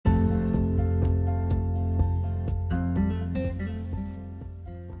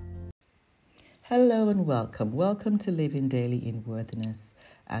Hello and welcome. Welcome to Living Daily in Worthiness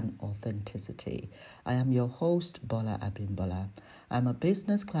and Authenticity. I am your host, Bola Abimbola. I'm a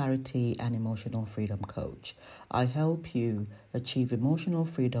business clarity and emotional freedom coach. I help you achieve emotional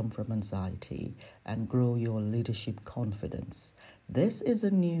freedom from anxiety and grow your leadership confidence. This is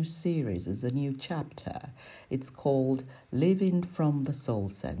a new series, is a new chapter. It's called Living from the Soul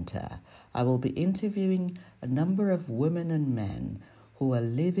Center. I will be interviewing a number of women and men who are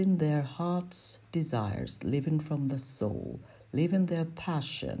living their heart's desires, living from the soul, living their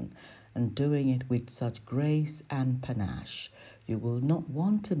passion, and doing it with such grace and panache. You will not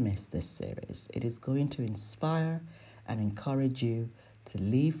want to miss this series. It is going to inspire and encourage you to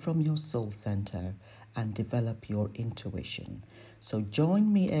live from your soul center and develop your intuition. So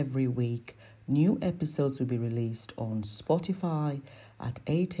join me every week. New episodes will be released on Spotify at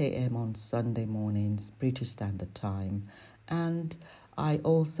 8 a.m. on Sunday mornings, British Standard Time. And I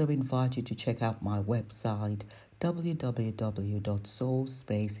also invite you to check out my website,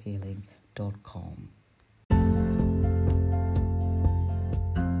 www.soulspacehealing.com.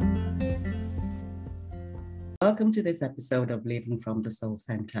 Welcome to this episode of Living from the Soul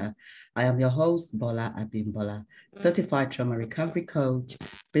Center. I am your host, Bola Abimbola, certified trauma recovery coach,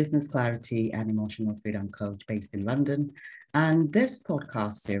 business clarity and emotional freedom coach based in London. And this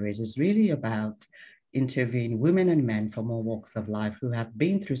podcast series is really about interviewing women and men from all walks of life who have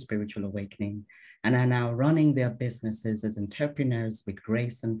been through spiritual awakening and are now running their businesses as entrepreneurs with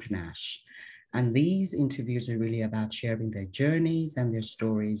grace and panache. And these interviews are really about sharing their journeys and their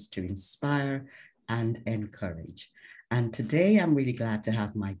stories to inspire and encourage. And today I'm really glad to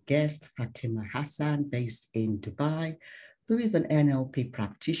have my guest, Fatima Hassan, based in Dubai, who is an NLP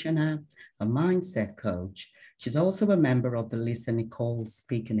practitioner, a mindset coach. She's also a member of the Lisa Nicole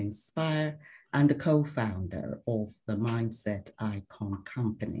Speak and Inspire and the co-founder of the Mindset Icon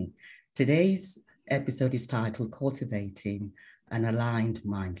Company. Today's episode is titled Cultivating an Aligned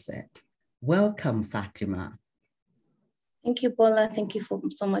Mindset. Welcome, Fatima. Thank you, Paula. Thank you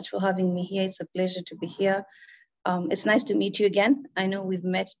so much for having me here. It's a pleasure to be here. It's nice to meet you again. I know we've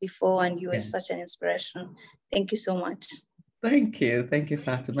met before and you are such an inspiration. Thank you so much. Thank you,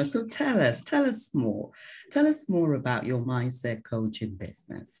 Fatima. So tell us more. Tell us more about your mindset coaching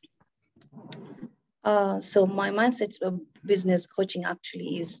business. So my mindset business coaching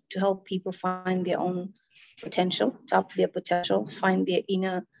actually is to help people find their own potential, tap their potential, find their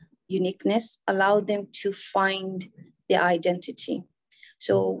inner uniqueness, allow them to find their identity.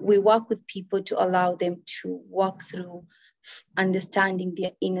 So we work with people to allow them to walk through understanding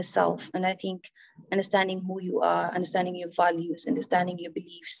their inner self. And I think understanding who you are, understanding your values, understanding your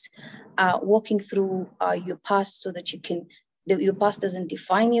beliefs, walking through your past so that your past doesn't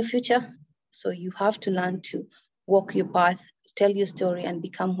define your future. So you have to learn to walk your path, tell your story, and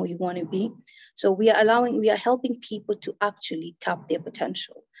become who you want to be. So we are helping people to actually tap their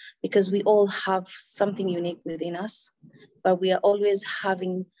potential, because we all have something unique within us, but we are always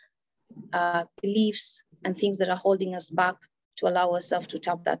having beliefs and things that are holding us back to allow ourselves to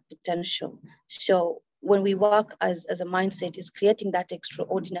tap that potential. So when we work as a mindset, is creating that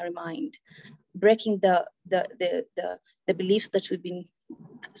extraordinary mind, breaking the beliefs that we've been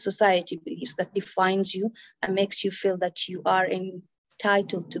society believes that defines you and makes you feel that you are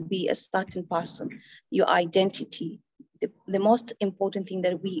entitled to be a certain person, your identity. The most important thing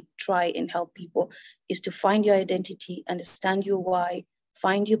that we try and help people is to find your identity, understand your why,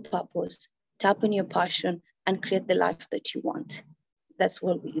 find your purpose, tap on your passion, and create the life that you want. That's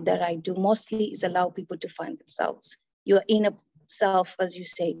what I do mostly, is allow people to find themselves, your inner self, as you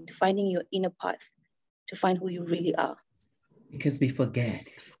say, finding your inner path to find who you really are. Because we forget.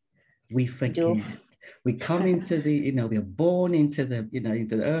 We come into the, we are born into the,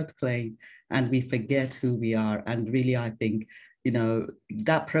 into the earth clay, and we forget who we are. And really, I think,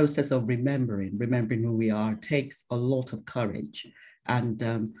 that process of remembering who we are takes a lot of courage. And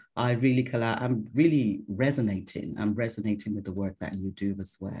I'm really resonating. I'm resonating with the work that you do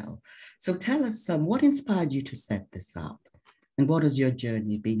as well. So tell us what inspired you to set this up? And what has your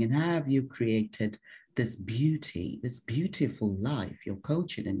journey been? And how have you created this beautiful life, your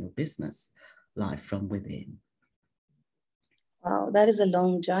coaching and your business life from within? Wow, that is a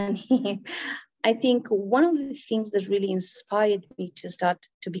long journey. I think one of the things that really inspired me to start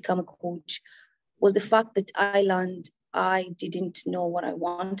to become a coach was the fact that I learned I didn't know what I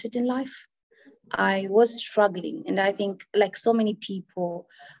wanted in life. I was struggling. And I think, like so many people,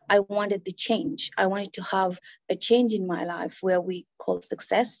 I wanted the change. I wanted to have a change in my life where we call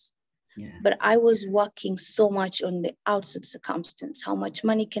success. Yes. But I was working so much on the outside circumstance. How much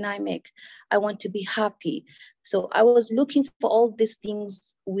money can I make? I want to be happy. So I was looking for all these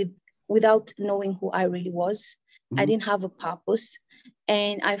things with without knowing who I really was. I didn't have a purpose.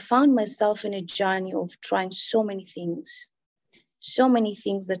 And I found myself in a journey of trying so many things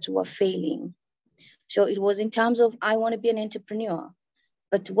that were failing. So it was in terms of, I want to be an entrepreneur,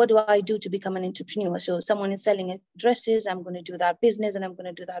 but what do I do to become an entrepreneur? So someone is selling dresses, I'm going to do that business, and I'm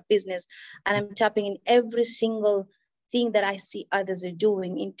going to do that business. And I'm tapping in every single thing that I see others are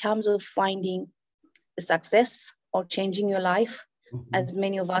doing in terms of finding the success or changing your life, as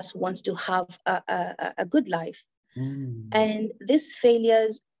many of us wants to have a good life. And these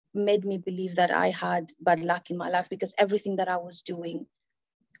failures made me believe that I had bad luck in my life because everything that I was doing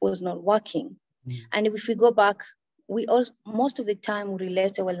was not working. And if we go back, we all, most of the time we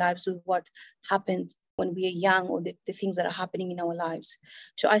relate our lives with what happens when we are young, or the things that are happening in our lives.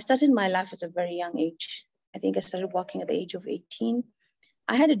 So I started my life at a very young age. I think I started working at the age of 18.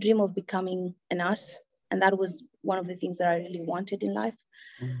 I had a dream of becoming a nurse, and that was one of the things that I really wanted in life.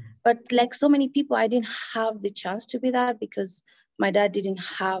 But like so many people, I didn't have the chance to be that because my dad didn't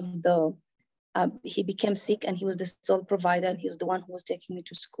have the, he became sick and he was the sole provider, and he was the one who was taking me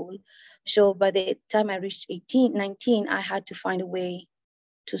to school. So by the time I reached 18, 19, I had to find a way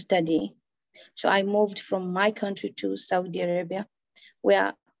to study. So I moved from my country to Saudi Arabia,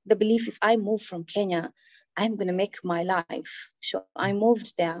 where the belief, if I move from Kenya, I'm going to make my life. So I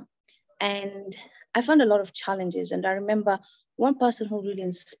moved there, and I found a lot of challenges. And I remember one person who really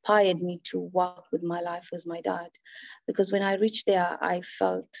inspired me to work with my life was my dad. Because when I reached there, I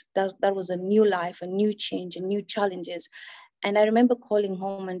felt that that was a new life, a new change, and new challenges. And I remember calling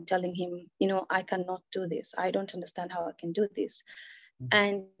home and telling him, you know, I cannot do this. I don't understand how I can do this.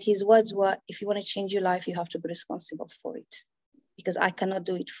 And his words were, if you want to change your life, you have to be responsible for it, because I cannot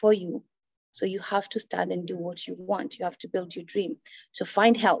do it for you. So you have to stand and do what you want. You have to build your dream. So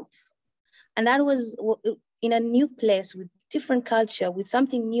find help. And that was in a new place with different culture, with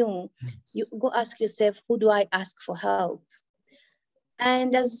something new. You go ask yourself, who do I ask for help?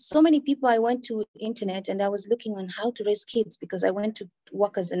 And as so many people, I went to internet and I was looking on how to raise kids because I went to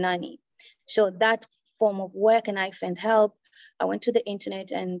work as a nanny. So that form of where can I find help? I went to the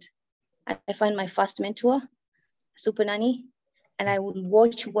internet and I found my first mentor, Super Nanny, and I would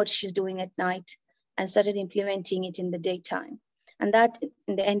watch what she's doing at night and started implementing it in the daytime. And that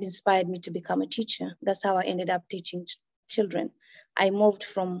in the end inspired me to become a teacher. That's how I ended up teaching children. I moved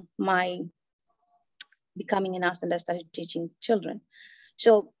from my becoming a nurse and I started teaching children.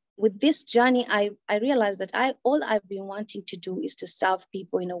 So with this journey, I realized that all I've been wanting to do is to serve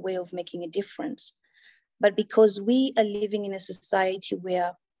people in a way of making a difference. But because we are living in a society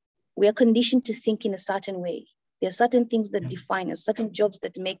where we are conditioned to think in a certain way, there are certain things that define us, certain jobs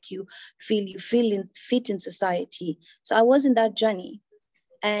that make you feel fit in society. So I was in that journey.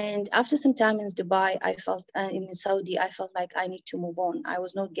 And after some time in Dubai, I felt, in Saudi, I felt like I need to move on. I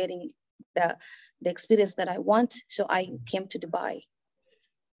was not getting the experience that I want. So I came to Dubai.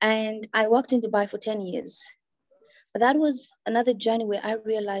 And I worked in Dubai for 10 years. But that was another journey where I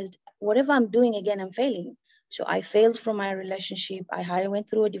realized whatever I'm doing again, I'm failing. So I failed from my relationship. I went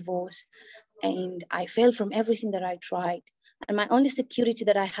through a divorce and I failed from everything that I tried. And my only security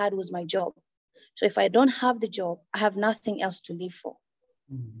that I had was my job. So if I don't have the job, I have nothing else to live for.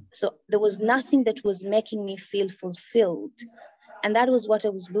 So there was nothing that was making me feel fulfilled. And that was what I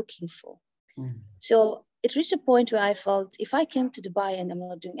was looking for. So it reached a point where I felt if I came to Dubai and I'm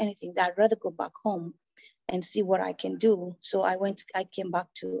not doing anything, I'd rather go back home and see what I can do. So I came back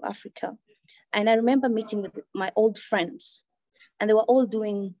to Africa. And I remember meeting with my old friends, and they were all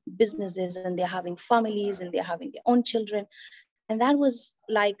doing businesses and they're having families and they're having their own children. And that was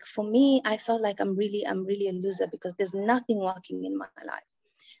like, for me, I felt like I'm really a loser because there's nothing working in my life.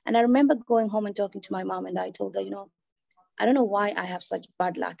 And I remember going home and talking to my mom, and I told her, I don't know why I have such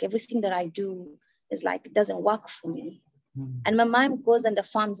bad luck. Everything that I do is like, it doesn't work for me. And my mom goes and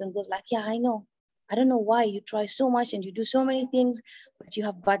affirms and goes like, yeah, I know. I don't know why you try so much and you do so many things, but you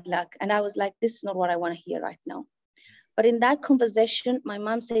have bad luck. And I was like, this is not what I want to hear right now. But in that conversation, my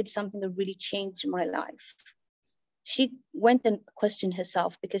mom said something that really changed my life. She went and questioned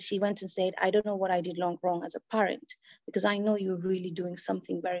herself because she went and said, I don't know what I did wrong as a parent, because I know you're really doing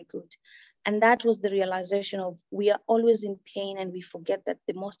something very good. And that was the realization of we are always in pain and we forget that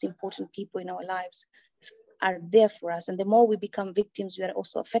the most important people in our lives are there for us. And the more we become victims, we are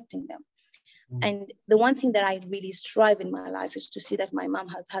also affecting them. And the one thing that I really strive in my life is to see that my mom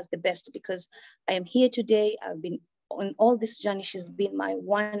has the best, because I am here today. I've been on all this journey. She's been my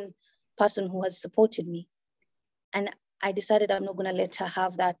one person who has supported me. And I decided I'm not going to let her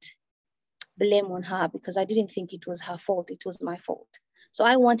have that blame on her, because I didn't think it was her fault. It was my fault. So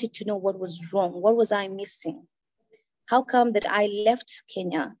I wanted to know what was wrong. What was I missing? How come that I left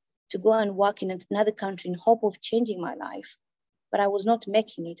Kenya to go and work in another country in hope of changing my life, but I was not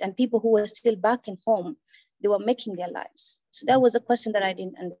making it. And people who were still back in home, they were making their lives. So that was a question that I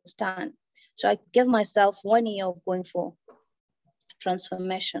didn't understand. So I gave myself 1 year of going for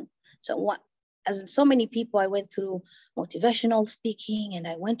transformation. So as so many people, I went through motivational speaking and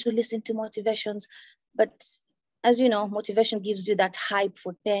I went to listen to motivations. But as you know, motivation gives you that hype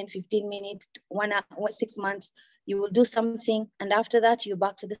for 10, 15 minutes, 1 hour, 6 months. You will do something. And after that, you're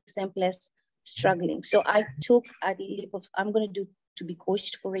back to the same place, struggling. So I took a leap of, I'm going to be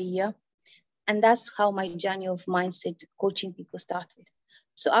coached for a year. And that's how my journey of mindset coaching people started.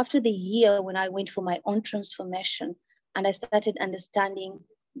 So after the year, when I went for my own transformation and I started understanding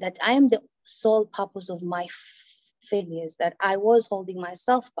that I am the sole purpose of my failures, that I was holding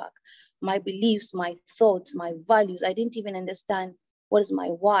myself back, my beliefs, my thoughts, my values. I didn't even understand what is my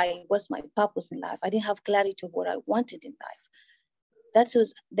why, what's my purpose in life. I didn't have clarity of what I wanted in life.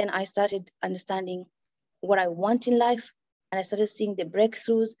 Then I started understanding what I want in life, and I started seeing the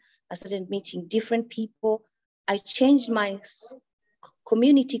breakthroughs. I started meeting different people. I changed my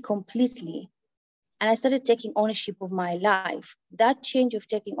community completely, and I started taking ownership of my life. That change of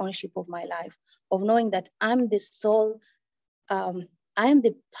taking ownership of my life, of knowing that I'm the soul, I am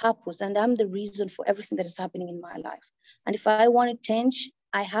the purpose, and I'm the reason for everything that is happening in my life. And if I want to change,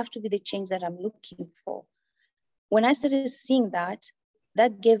 I have to be the change that I'm looking for. When I started seeing that,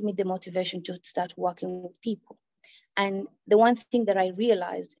 that gave me the motivation to start working with people. And the one thing that I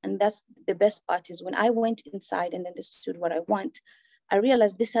realized, and that's the best part, is when I went inside and understood what I want, I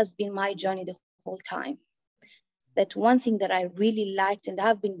realized this has been my journey the whole time. That one thing that I really liked, and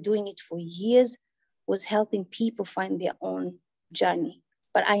I've been doing it for years, was helping people find their own journey.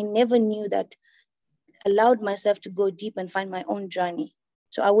 But I never knew that, allowed myself to go deep and find my own journey.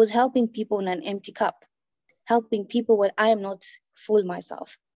 So I was helping people in an empty cup, helping people when I am not full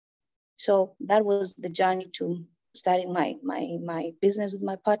myself. So that was the journey to starting my business with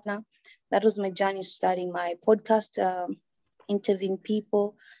my partner. That was my journey starting my podcast, interviewing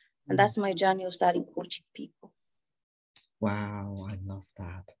people. And that's my journey of starting coaching people. Wow, I love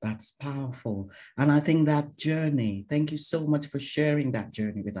that. That's powerful. And I think that journey, thank you so much for sharing that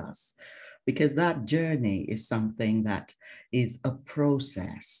journey with us, because that journey is something that is a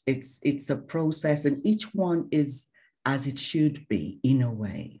process. It's a process, and each one is as it should be in a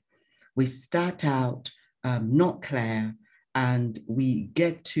way. We start out not clear, and we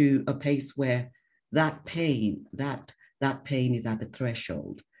get to a place where that pain is at the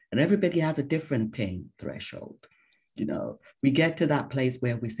threshold, and everybody has a different pain threshold. You know, we get to that place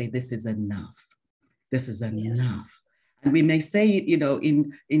where we say, this is enough. This is enough. Yes. And we may say, you know,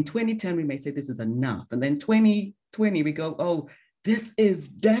 in 2010, we may say this is enough. And then 2020, we go, oh, this is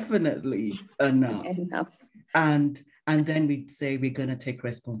definitely enough. And then we say we're going to take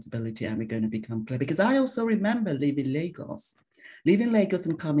responsibility and we're going to become clear. Because I also remember leaving Lagos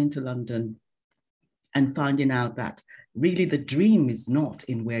and coming to London and finding out that really the dream is not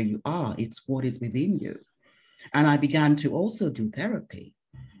in where you are, it's what is within you. And I began to also do therapy.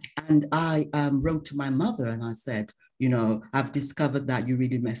 And I wrote to my mother and I said, you know, I've discovered that you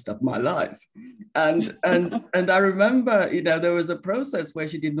really messed up my life. And I remember, you know, there was a process where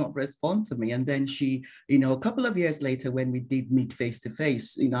she did not respond to me. And then she, you know, a couple of years later, when we did meet face to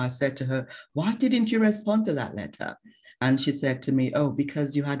face, you know, I said to her, why didn't you respond to that letter? And she said to me, oh,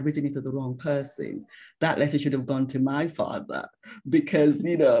 because you had written it to the wrong person. That letter should have gone to my father because,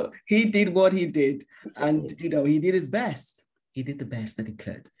 you know, he did what he did. And, you know, he did his best. He did the best that he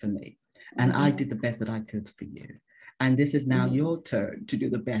could for me. And I did the best that I could for you. And this is now your turn to do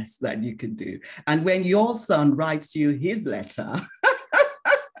the best that you can do. And when your son writes you his letter,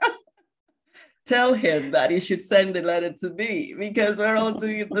 tell him that he should send the letter to me because we're all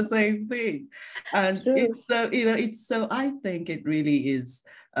doing the same thing. And it's so, you know, it's so, I think it really is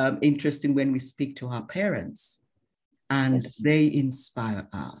interesting when we speak to our parents and they inspire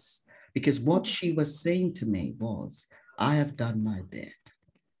us, because what she was saying to me was, I have done my bit.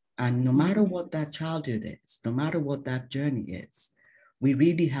 And no matter what that childhood is, no matter what that journey is, we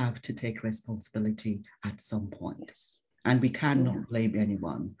really have to take responsibility at some point. And we cannot blame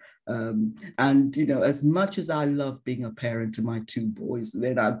anyone. And, you know, as much as I love being a parent to my two boys,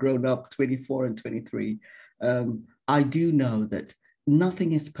 then I've grown up 24 and 23, I do know that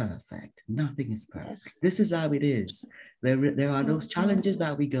nothing is perfect. Nothing is perfect. Yes. This is how it is. There are those challenges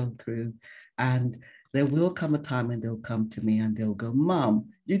that we go through, and there will come a time when they'll come to me and they'll go, Mom,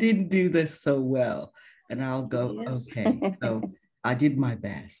 you didn't do this so well. And I'll go, okay, so I did my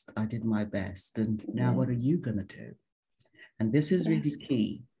best. I did my best. And now what are you going to do? And this is really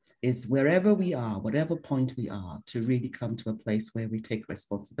key. is wherever we are, whatever point we are, to really come to a place where we take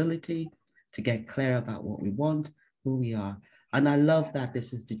responsibility, to get clear about what we want, who we are. And I love that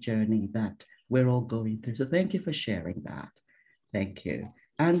this is the journey that we're all going through. So thank you for sharing that. Thank you.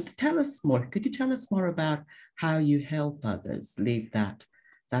 And tell us more. Could you tell us more about how you help others live that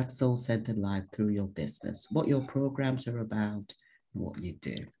soul-centered life through your business, what your programs are about, and what you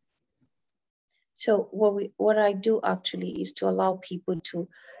do? So what I do actually is to allow people to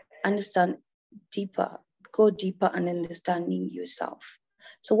understand deeper, go deeper and understanding yourself.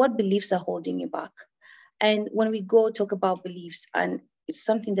 So what beliefs are holding you back? And when we go talk about beliefs, and it's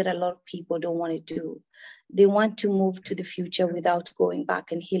something that a lot of people don't want to do, they want to move to the future without going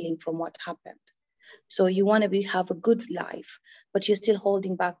back and healing from what happened. So you want to have a good life, but you're still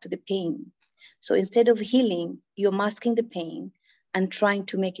holding back to the pain. So instead of healing, you're masking the pain and trying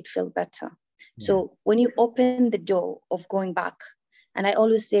to make it feel better. Yeah. So when you open the door of going back, and I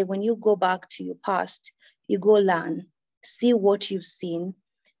always say, when you go back to your past, you go learn, see what you've seen,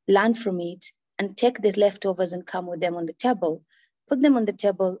 learn from it, and take the leftovers and come with them on the table. Put them on the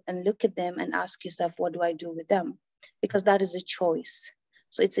table and look at them and ask yourself, what do I do with them? Because that is a choice.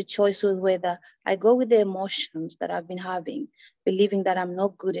 So it's a choice with whether I go with the emotions that I've been having, believing that I'm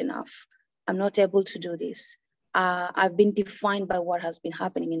not good enough, I'm not able to do this. I've been defined by what has been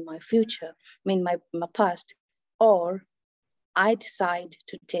happening in my future, my past, or I decide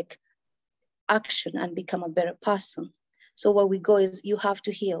to take action and become a better person. So where we go is you have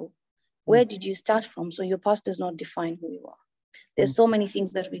to heal. Where did you start from? So your past does not define who you are. There's so many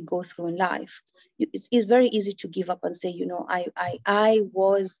things that we go through in life. It's very easy to give up and say, I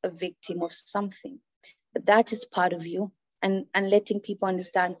was a victim of something, but that is part of you. And letting people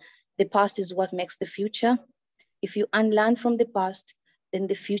understand the past is what makes the future. If you unlearn from the past, then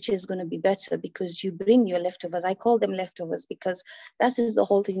the future is going to be better because you bring your leftovers. I call them leftovers because that is the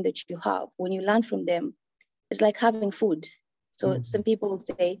whole thing that you have. When you learn from them, it's like having food. So some people will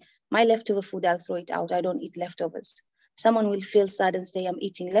say, my leftover food, I'll throw it out. I don't eat leftovers. Someone will feel sad and say, I'm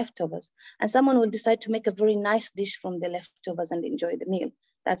eating leftovers. And someone will decide to make a very nice dish from the leftovers and enjoy the meal.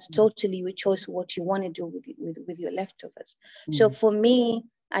 That's totally your choice, what you want to do with your leftovers. So for me,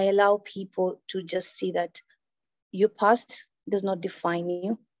 I allow people to just see that your past does not define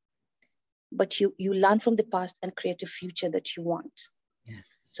you, but you learn from the past and create a future that you want. Yes.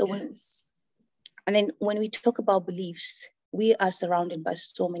 So and then when we talk about beliefs, we are surrounded by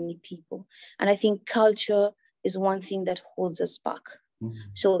so many people. And I think culture is one thing that holds us back.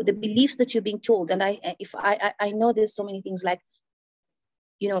 So the beliefs that you're being told, and I know there's so many things like,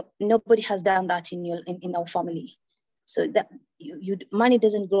 nobody has done that in our family. So that money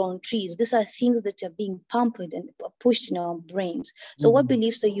doesn't grow on trees. These are things that are being pampered and pushed in our brains. So what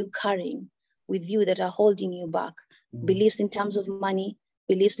beliefs are you carrying with you that are holding you back? Beliefs in terms of money,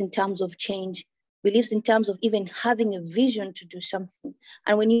 beliefs in terms of change, beliefs in terms of even having a vision to do something.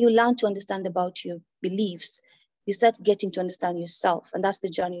 And when you learn to understand about your beliefs, you start getting to understand yourself. And that's the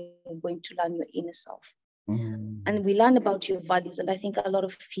journey of going to learn your inner self. And we learn about your values. And I think a lot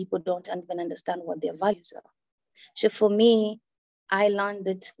of people don't even understand what their values are. So for me, I learned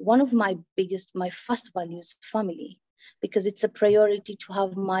that one of my first values, family, because it's a priority to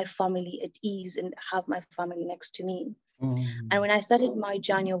have my family at ease and have my family next to me. And when I started my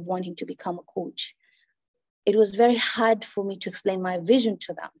journey of wanting to become a coach, it was very hard for me to explain my vision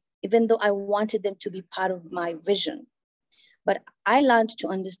to them, even though I wanted them to be part of my vision. But I learned to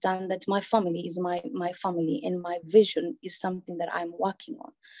understand that my family is my family, and my vision is something that I'm working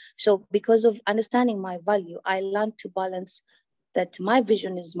on. So because of understanding my value, I learned to balance that my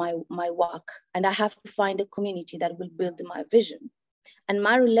vision is my work, and I have to find a community that will build my vision. And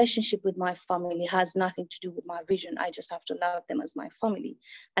my relationship with my family has nothing to do with my vision. I just have to love them as my family.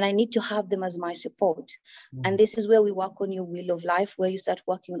 And I need to have them as my support. And this is where we work on your wheel of life, where you start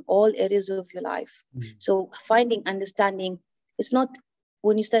working on all areas of your life. So understanding, it's not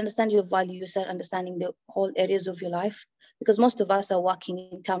when you start understanding your value, you start understanding the whole areas of your life. Because most of us are working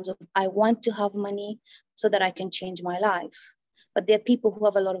in terms of, I want to have money so that I can change my life. But there are people who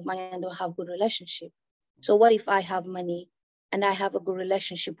have a lot of money and don't have good relationship. So what if I have money and I have a good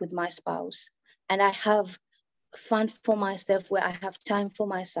relationship with my spouse, and I have fun for myself where I have time for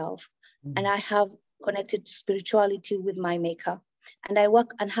myself, and I have connected spirituality with my maker, and I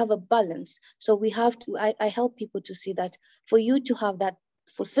work and have a balance. So we have to, I help people to see that for you to have that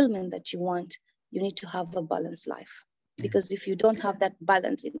fulfillment that you want, you need to have a balanced life. Because if you don't have that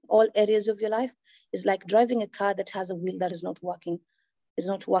balance in all areas of your life, it's like driving a car that has a wheel that is not working.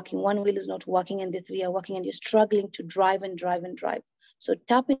 One wheel is not working and the three are working, and you're struggling to drive and drive and drive. So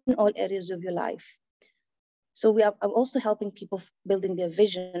tap in all areas of your life. So we are also helping people building their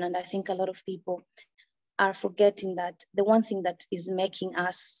vision. And I think a lot of people are forgetting that the one thing that is making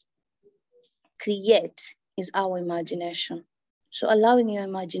us create is our imagination. So allowing your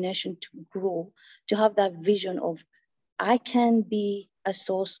imagination to grow, to have that vision of, I can be a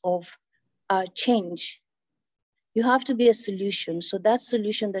source of change. You have to be a solution. So that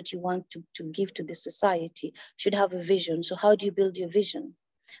solution that you want to give to the society should have a vision. So how do you build your vision?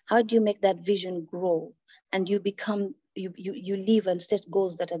 How do you make that vision grow? And you become, you live and set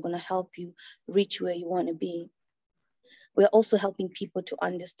goals that are going to help you reach where you want to be. We're also helping people to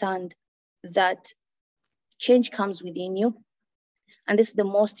understand that change comes within you. And this is the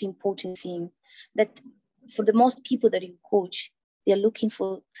most important thing, that for the most people that you coach, they're looking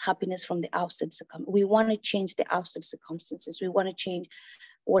for happiness from the outside circumstances. We want to change the outside circumstances. We want to change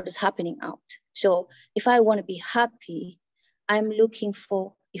what is happening out. So if I want to be happy, I'm looking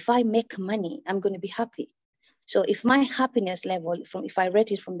for, if I make money, I'm going to be happy. So if my happiness level, if I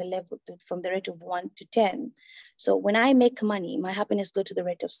rate it from the rate of 1 to 10, so when I make money, my happiness go to the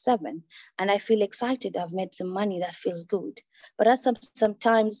rate of 7, and I feel excited. I've made some money, that feels good. But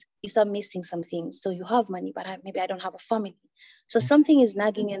sometimes you start missing some things. So you have money, but maybe I don't have a family. So something is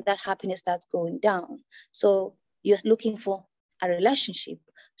nagging, and that happiness starts going down. So you're looking for a relationship.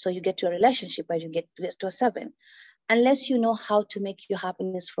 So you get to a relationship, but you get to a 7. Unless you know how to make your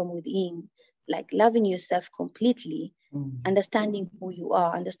happiness from within, like loving yourself completely, understanding who you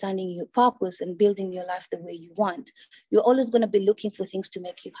are, understanding your purpose, and building your life the way you want, you're always going to be looking for things to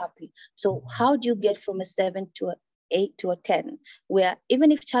make you happy. So how do you get from a 7 to an 8 to a 10, where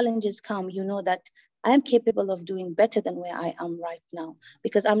even if challenges come, you know that I am capable of doing better than where I am right now,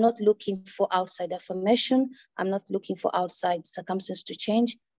 because I'm not looking for outside affirmation. I'm not looking for outside circumstances to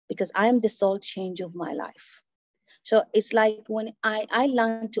change, because I am the sole change of my life. So it's like when I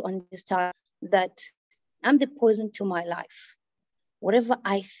learned to understand that I'm the poison to my life. Whatever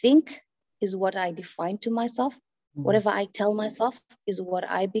I think is what I define to myself. Whatever I tell myself is what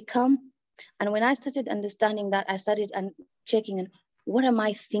I become. And when I started understanding that, I started checking in, what am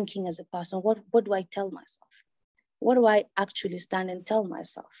I thinking as a person? What do I tell myself? What do I actually stand and tell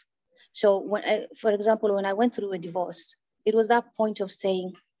myself? So for example, when I went through a divorce, it was that point of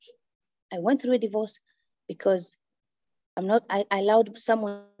saying, I went through a divorce because I allowed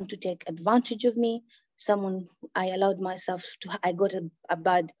someone to take advantage of me. I allowed myself I got a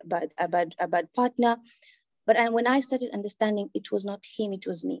bad partner. But when I started understanding, it was not him, it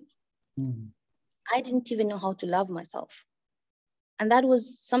was me. I didn't even know how to love myself. And that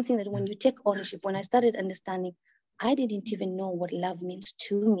was something that when you take ownership, when I started understanding, I didn't even know what love means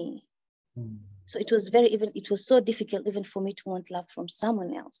to me. So it was so difficult even for me to want love from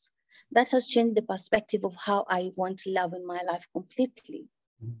someone else. That has changed the perspective of how I want love in my life completely.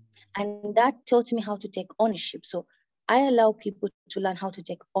 And that taught me how to take ownership. So I allow people to learn how to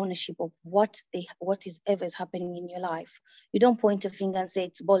take ownership of what is ever is happening in your life. You don't point a finger and say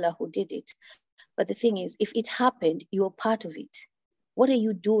it's Bola who did it. But the thing is, if it happened, you are part of it. What are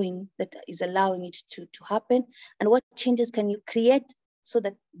you doing that is allowing it to happen? And what changes can you create so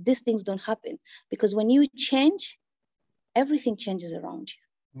that these things don't happen? Because when you change, everything changes around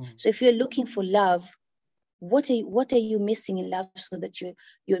you. So if you're looking for love, what are you missing in love so that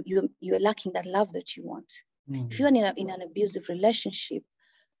you're lacking that love that you want? If you're in an abusive relationship,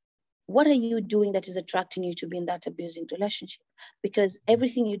 what are you doing that is attracting you to be in that abusing relationship? Because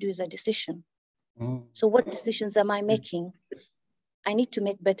everything you do is a decision. So what decisions am I making? I need to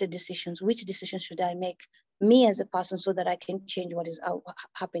make better decisions. Which decisions should I make me as a person so that I can change what is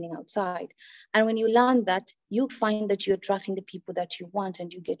happening outside? And when you learn that, you find that you're attracting the people that you want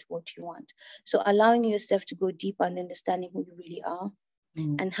and you get what you want. So allowing yourself to go deeper and understanding who you really are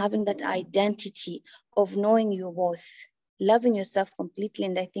and having that identity of knowing your worth, loving yourself completely.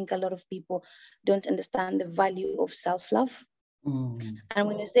 And I think a lot of people don't understand the value of self-love. And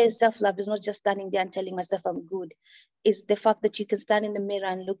when you say self-love, it's not just standing there and telling myself I'm good. It's the fact that you can stand in the mirror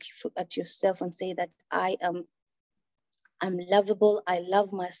and look at yourself and say that I'm lovable, I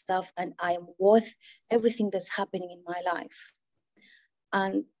love myself, and I am worth everything that's happening in my life.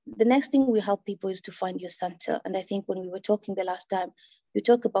 And the next thing we help people is to find your center. And I think when we were talking the last time, you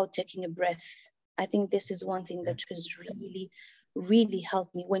talk about taking a breath. I think this is one thing that has really, really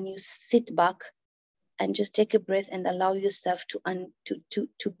helped me. When you sit back and just take a breath and allow yourself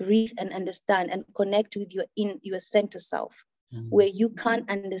to breathe and understand and connect with your center self, where you can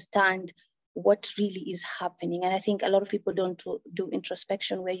understand what really is happening. And I think a lot of people don't do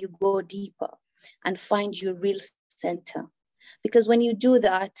introspection, where you go deeper and find your real center. Because when you do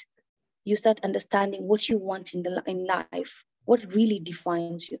that, you start understanding what you want in life. what really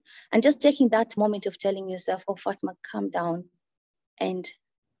defines you. And just taking that moment of telling yourself, oh, Fatma, calm down and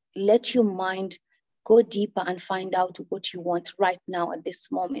let your mind go deeper and find out what you want right now at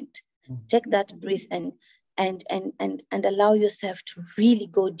this moment. Take that breath and allow yourself to really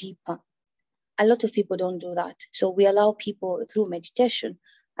go deeper. A lot of people don't do that. So we allow people through meditation,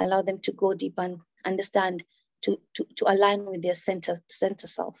 allow them to go deep and understand, to align with their center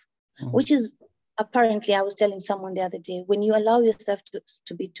self, which is apparently, I was telling someone the other day, when you allow yourself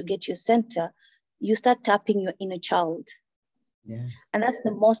to get your center, you start tapping your inner child. Yes. And that's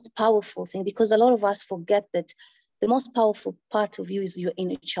the most powerful thing, because a lot of us forget that the most powerful part of you is your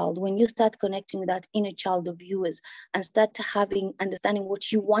inner child. When you start connecting with that inner child of yours and start understanding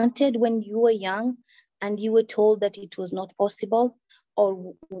what you wanted when you were young and you were told that it was not possible,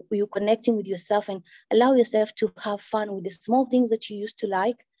 or you're connecting with yourself and allow yourself to have fun with the small things that you used to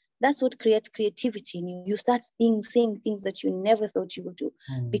like, that's what creates creativity in you. You start seeing things that you never thought you would do,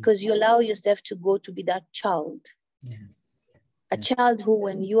 because you allow yourself to go to be that child. Yes. A child who,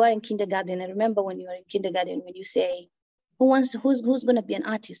 when you are in kindergarten, I remember when you are in kindergarten, when you say, who's going to be an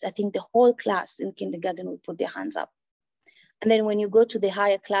artist? I think the whole class in kindergarten will put their hands up. And then when you go to the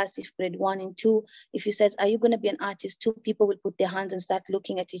higher class, if grade 1 and 2, if you said, are you going to be an artist? 2 people will put their hands and start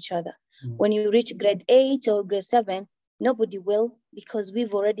looking at each other. When you reach grade 8 or grade 7, nobody will, because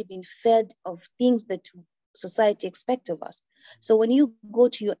we've already been fed of things that society expects of us. So when you go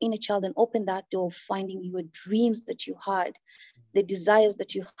to your inner child and open that door, finding your dreams that you had, the desires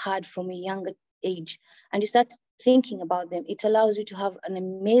that you had from a younger age, and you start thinking about them, it allows you to have an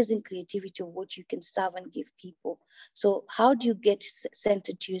amazing creativity of what you can serve and give people. So how do you get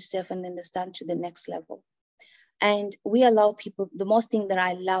centered to yourself and understand to the next level? And we allow people, the most thing that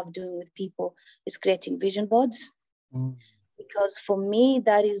I love doing with people is creating vision boards. Because for me,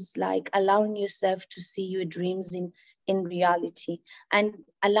 that is like allowing yourself to see your dreams in reality and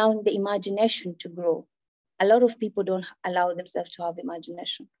allowing the imagination to grow. A lot of people don't allow themselves to have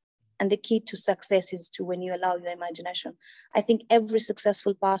imagination. And the key to success is to, when you allow your imagination. I think every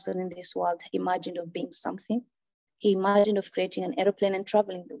successful person in this world imagined of being something. He imagined of creating an airplane and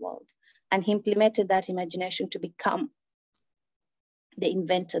traveling the world. And he implemented that imagination to become the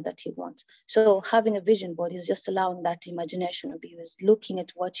inventor that he wants. So having a vision board is just allowing that imagination of you, is looking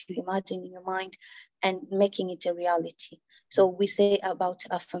at what you imagine in your mind and making it a reality. So we say about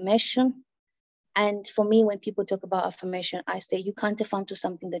affirmation. And for me, when people talk about affirmation, I say you can't affirm to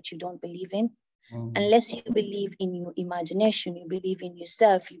something that you don't believe in. Unless you believe in your imagination, you believe in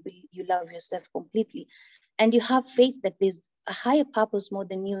yourself, you love yourself completely, and you have faith that there's a higher purpose more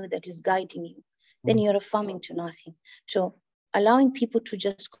than you that is guiding you, then you're affirming to nothing. So allowing people to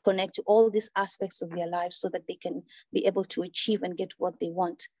just connect to all these aspects of their lives so that they can be able to achieve and get what they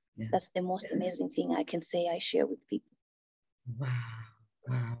want. Yes. That's the most amazing thing I can say I share with people. Wow.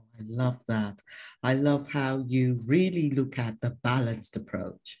 Wow, I love that. I love how you really look at the balanced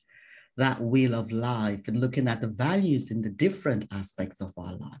approach, that wheel of life, and looking at the values in the different aspects of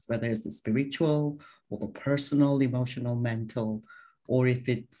our lives, whether it's the spiritual or the personal, emotional, mental, or if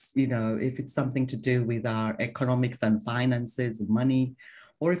it's, if it's something to do with our economics and finances and money,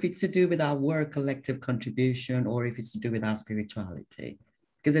 or if it's to do with our work, collective contribution, or if it's to do with our spirituality.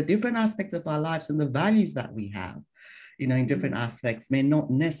 Because the different aspects of our lives and the values that we have, in different aspects may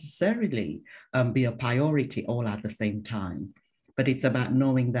not necessarily be a priority all at the same time. But it's about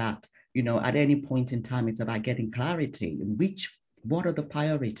knowing that, at any point in time, it's about getting clarity in what are the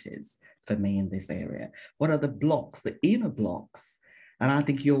priorities for me in this area? What are the blocks, the inner blocks? And I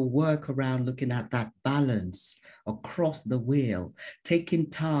think your work around looking at that balance across the wheel, taking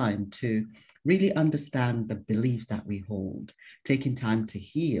time to really understand the beliefs that we hold, taking time to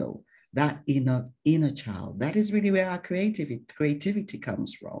heal that inner child. That is really where our creativity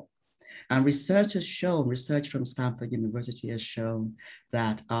comes from. And research from Stanford University has shown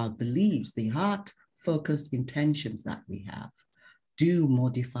that our beliefs, the heart-focused intentions that we have, do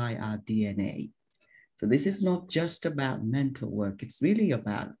modify our DNA. So this is not just about mental work. It's really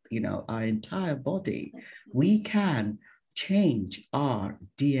about, our entire body. We can change our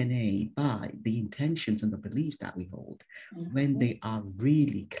DNA by the intentions and the beliefs that we hold when they are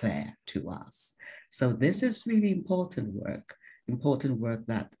really clear to us. So this is really important work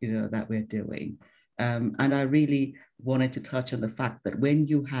that, that we're doing. And I really wanted to touch on the fact that when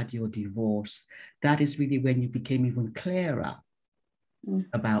you had your divorce, that is really when you became even clearer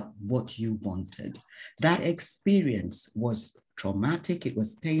about what you wanted. That experience was traumatic, it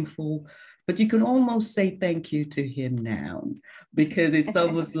was painful, but you can almost say thank you to him now, because it's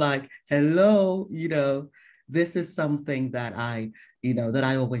almost like, hello, this is something that I that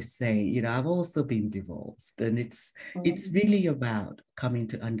I always say, I've also been divorced, and it's really about coming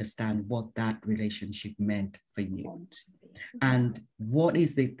to understand what that relationship meant for you. And what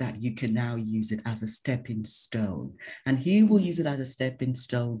is it that you can now use it as a stepping stone? And he will use it as a stepping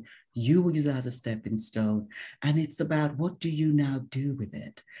stone. You will use it as a stepping stone. And it's about what do you now do with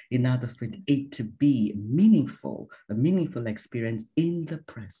it in order for it to be a meaningful experience in the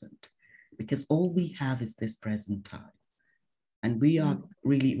present. Because all we have is this present time. And we are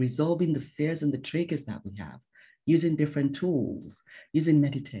really resolving the fears and the triggers that we have using different tools, using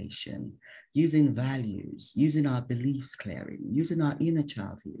meditation, using values, using our beliefs clearing, using our inner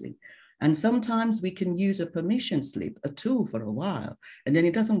child healing. And sometimes we can use a permission slip, a tool for a while, and then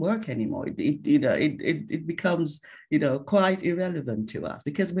it doesn't work anymore. It becomes, quite irrelevant to us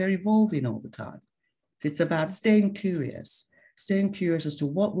because we're evolving all the time. So it's about staying curious as to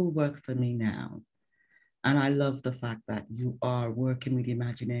what will work for me now. And I love the fact that you are working with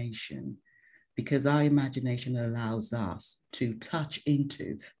imagination, because our imagination allows us to touch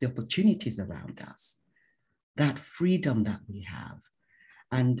into the opportunities around us, that freedom that we have,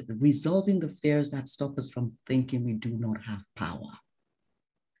 and resolving the fears that stop us from thinking we do not have power.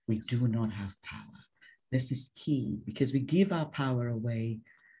 We do not have power. This is key because we give our power away.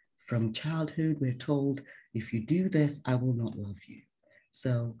 From childhood, we're told, if you do this, I will not love you.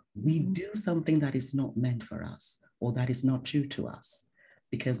 So we do something that is not meant for us or that is not true to us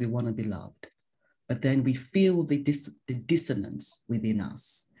because we want to be loved. But then we feel the dissonance within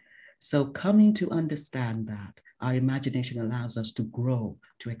us. So coming to understand that our imagination allows us to grow,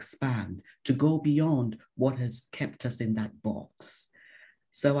 to expand, to go beyond what has kept us in that box.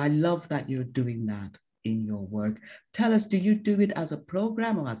 So I love that you're doing that in your work. Tell us, do you do it as a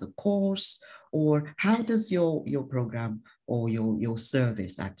program or as a course, or how does your program or your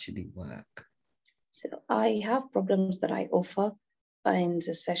service actually work? So I have programs that I offer and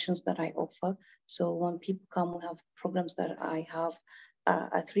the sessions that I offer. So when people come, we have programs that I have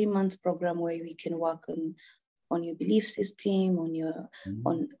a 3-month program where we can work on your belief system,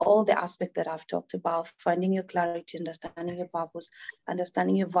 on all the aspects that I've talked about, finding your clarity, understanding your purpose,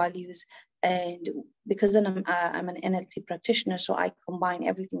 understanding your values. And because I'm an NLP practitioner, so I combine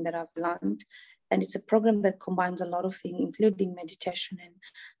everything that I've learned. And it's a program that combines a lot of things, including meditation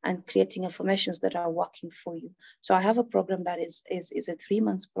and creating affirmations that are working for you. So I have a program that is a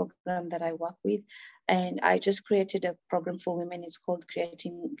 3-month program that I work with. And I just created a program for women. It's called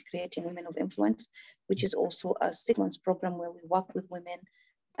Creating Women of Influence, which is also a 6-month program where we work with women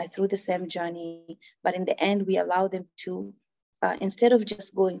through the same journey. But in the end, we allow them to, instead of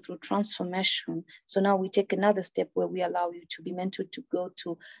just going through transformation, so now we take another step where we allow you to be mentored to go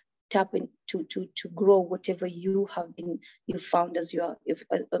to tap into to grow whatever you found as your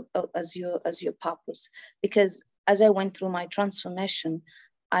purpose. Because as I went through my transformation,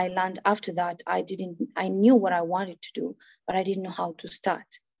 I learned after that I knew what I wanted to do, but I didn't know how to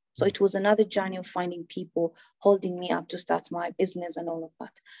start. So it was another journey of finding people holding me up to start my business and all of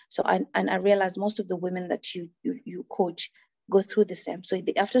that. So I realized most of the women that you coach go through the same. So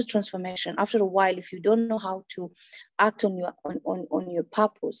after transformation, after a while, if you don't know how to act on your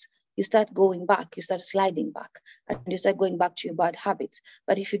purpose, you start going back, you start sliding back, and you start going back to your bad habits.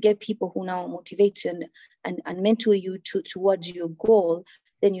 But if you get people who now motivate you and mentor you towards your goal,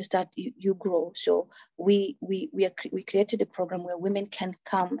 then you grow. So we created a program where women can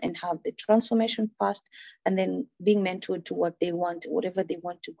come and have the transformation first, and then being mentored to what they want, whatever they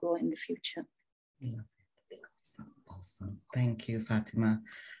want to grow in the future. Yeah. Awesome. Thank you, Fatima.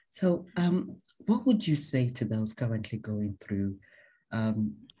 So what would you say to those currently going through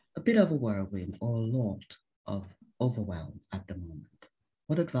a bit of a whirlwind or a lot of overwhelm at the moment?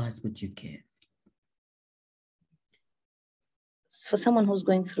 What advice would you give? For someone who's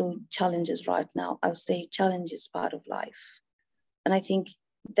going through challenges right now, I'll say challenge is part of life. And I think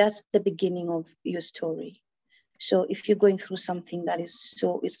that's the beginning of your story. So if you're going through something that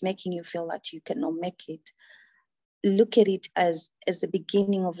it's making you feel that you cannot make it, look at it as the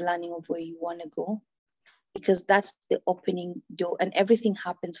beginning of learning of where you want to go, because that's the opening door, and everything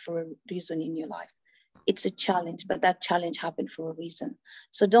happens for a reason in your life. It's a challenge, but that challenge happened for a reason.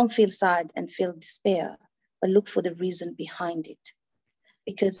 So don't feel sad and feel despair, but look for the reason behind it,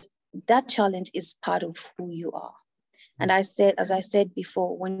 because that challenge is part of who you are. And as I said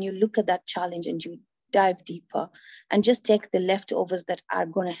before, when you look at that challenge and you dive deeper and just take the leftovers that are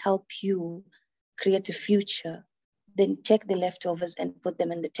going to help you create a future, then take the leftovers and put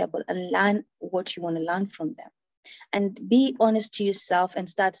them on the table and learn what you want to learn from them. And be honest to yourself and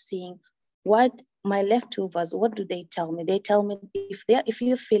start seeing what my leftovers, what do they tell me? They tell me if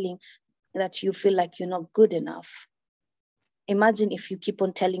you're feeling that you feel like you're not good enough, Imagine if you keep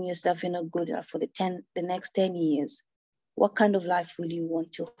on telling yourself you're not good enough for the next 10 years. What kind of life will you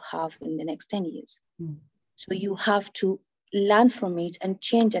want to have in the next 10 years? So you have to learn from it and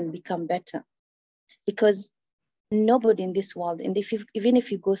change and become better. Because nobody in this world, and even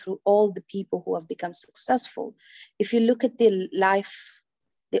if you go through all the people who have become successful, if you look at their life,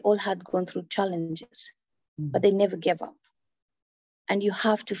 they all had gone through challenges, but they never gave up. And you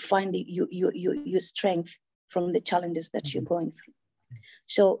have to find your strength from the challenges that you're going through.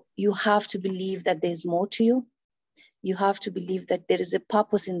 So you have to believe that there's more to you. You have to believe that there is a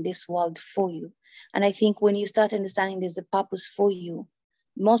purpose in this world for you. And I think when you start understanding there's a purpose for you,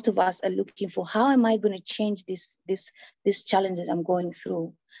 most of us are looking for, how am I going to change this challenge that I'm going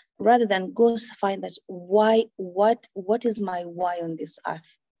through, rather than go find that what is my why on this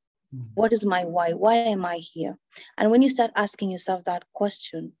earth? What is my why? Why am I here? And when you start asking yourself that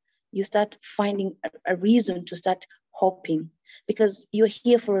question, you start finding a reason to start hoping, because you're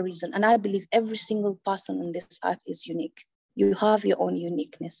here for a reason. And I believe every single person on this earth is unique. You have your own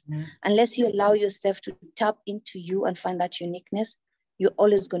uniqueness. Unless you allow yourself to tap into you and find that uniqueness, you're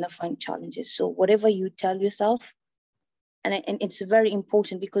always going to find challenges. So whatever you tell yourself, and it's very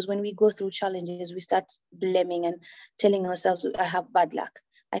important, because when we go through challenges, we start blaming and telling ourselves, I have bad luck,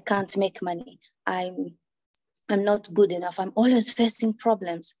 I can't make money, I'm not good enough, I'm always facing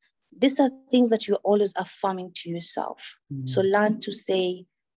problems. These are things that you're always affirming to yourself. So learn to say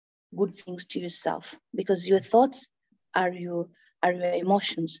good things to yourself, because your thoughts are your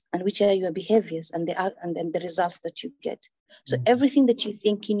emotions, and which are your behaviors, and then the results that you get. So everything that you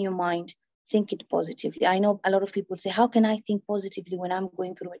think in your mind, think it positively. I know a lot of people say, how can I think positively when I'm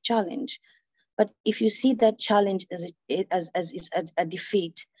going through a challenge? But if you see that challenge as a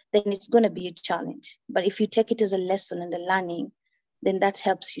defeat, then it's going to be a challenge. But if you take it as a lesson and a learning, then that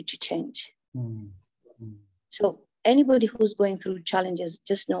helps you to change. So anybody who's going through challenges,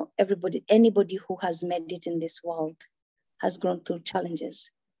 just know anybody who has made it in this world has gone through challenges,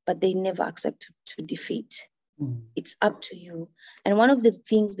 but they never accept to defeat. It's up to you. And one of the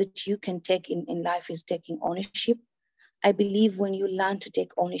things that you can take in life is taking ownership. I believe when you learn to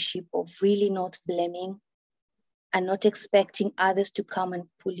take ownership of really not blaming and not expecting others to come and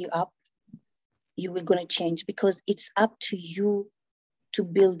pull you up, you will going to change, because it's up to you to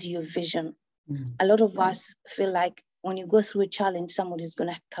build your vision. A lot of us feel like when you go through a challenge, somebody's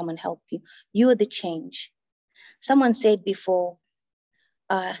going to come and help you. You are the change. Someone said before,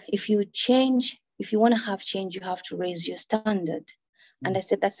 if you want to have change, you have to raise your standard. And I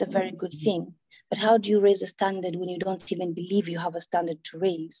said, that's a very good thing. But how do you raise a standard when you don't even believe you have a standard to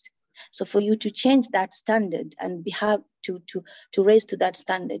raise? So for you to change that standard and to raise to that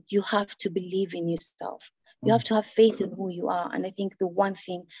standard, you have to believe in yourself. You have to have faith in who you are. And I think the one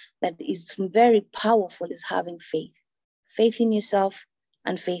thing that is very powerful is having faith in yourself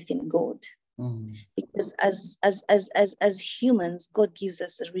and faith in God. Because as humans, God gives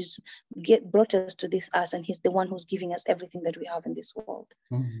us a reason, brought us to this earth, and He's the one who's giving us everything that we have in this world.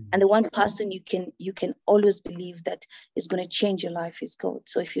 And the one person you can always believe that is going to change your life is God.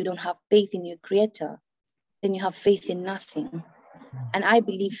 So if you don't have faith in your Creator, then you have faith in nothing. And I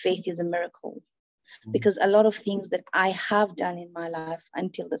believe faith is a miracle, because a lot of things that I have done in my life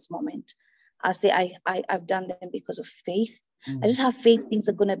until this moment, I say I've done them because of faith. I just have faith things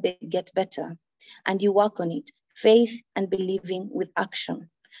are going to get better, and you work on it. Faith and believing with action.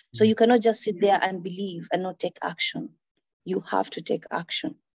 So you cannot just sit there and believe and not take action. You have to take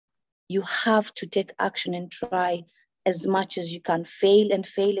action. You have to take action and try as much as you can. Fail and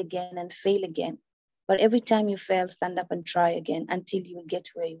fail again and fail again. But every time you fail, stand up and try again until you get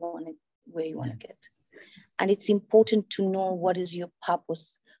where you want to get. And it's important to know what is your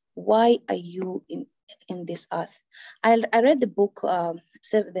purpose. Why are you in this earth? I read the book,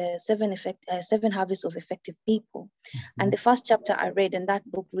 the Seven Habits of Effective People. And the first chapter I read, and that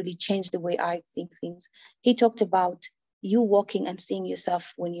book really changed the way I think things. He talked about you walking and seeing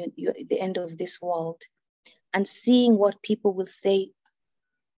yourself when you're at the end of this world, and seeing what people will say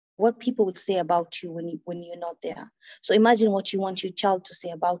about you when you're not there. So imagine what you want your child to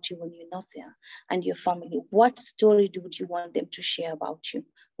say about you when you're not there, and your family. What story would you want them to share about you?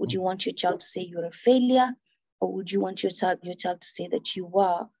 Would you want your child to say you're a failure, or would you want your child to say that you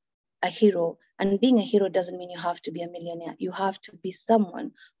are a hero? And being a hero doesn't mean you have to be a millionaire. You have to be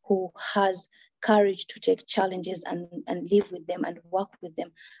someone who has courage to take challenges and live with them and work with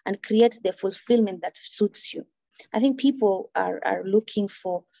them and create the fulfillment that suits you. I think people are looking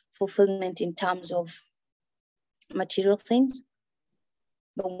for fulfillment in terms of material things.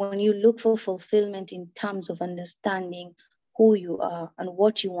 But when you look for fulfillment in terms of understanding who you are and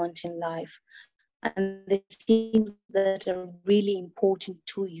what you want in life, and the things that are really important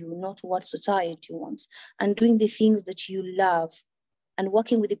to you, not what society wants, and doing the things that you love and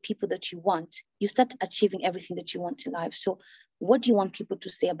working with the people that you want, you start achieving everything that you want in life. So what do you want people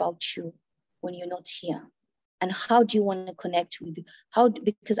to say about you when you're not here? And how do you want to connect with you?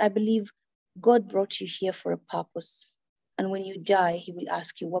 Because I believe God brought you here for a purpose. And when you die, he will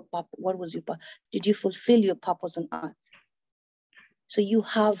ask you, what was your purpose? Did you fulfill your purpose on earth? So you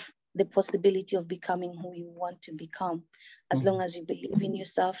have the possibility of becoming who you want to become. As long as you believe in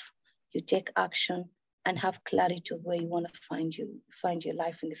yourself, you take action and have clarity of where you want to find your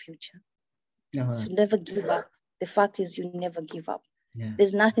life in the future. So never give up. The fact is you never give up. Yes.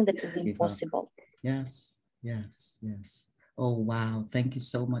 There's nothing that is impossible. Yes, yes, yes. Oh, wow. Thank you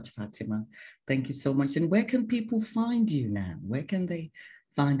so much, Fatima. Thank you so much. And where can people find you now? Where can they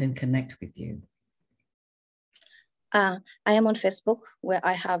find and connect with you? I am on Facebook, where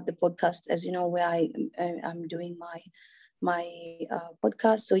I have the podcast, as you know, where I'm doing my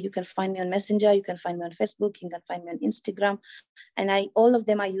podcast. So you can find me on Messenger, you can find me on Facebook, you can find me on Instagram, and all of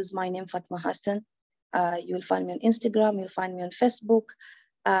them I use my name, Fatma Hassan. You will find me on Instagram, you'll find me on Facebook.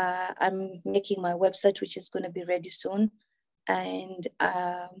 I'm making my website, which is going to be ready soon, and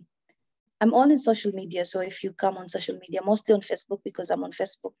I'm all in social media. So if you come on social media, mostly on Facebook, because I'm on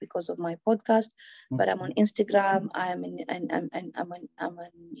Facebook because of my podcast, but I'm on Instagram, I'm on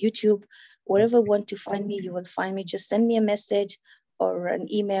YouTube. Wherever you want to find me, you will find me. Just send me a message or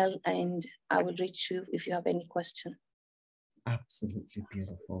an email and I will reach you if you have any question. Absolutely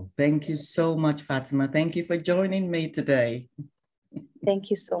beautiful. Thank you so much, Fatima. Thank you for joining me today.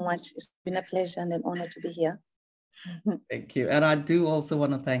 Thank you so much. It's been a pleasure and an honor to be here. Thank you. And I do also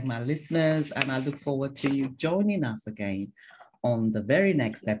want to thank my listeners, and I look forward to you joining us again on the very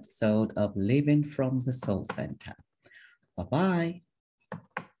next episode of Living from the Soul Center. Bye-bye.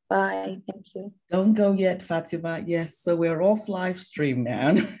 Bye. Thank you. Don't go yet, Fatima. Yes, so we're off live stream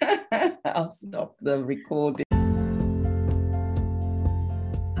now. I'll stop the recording.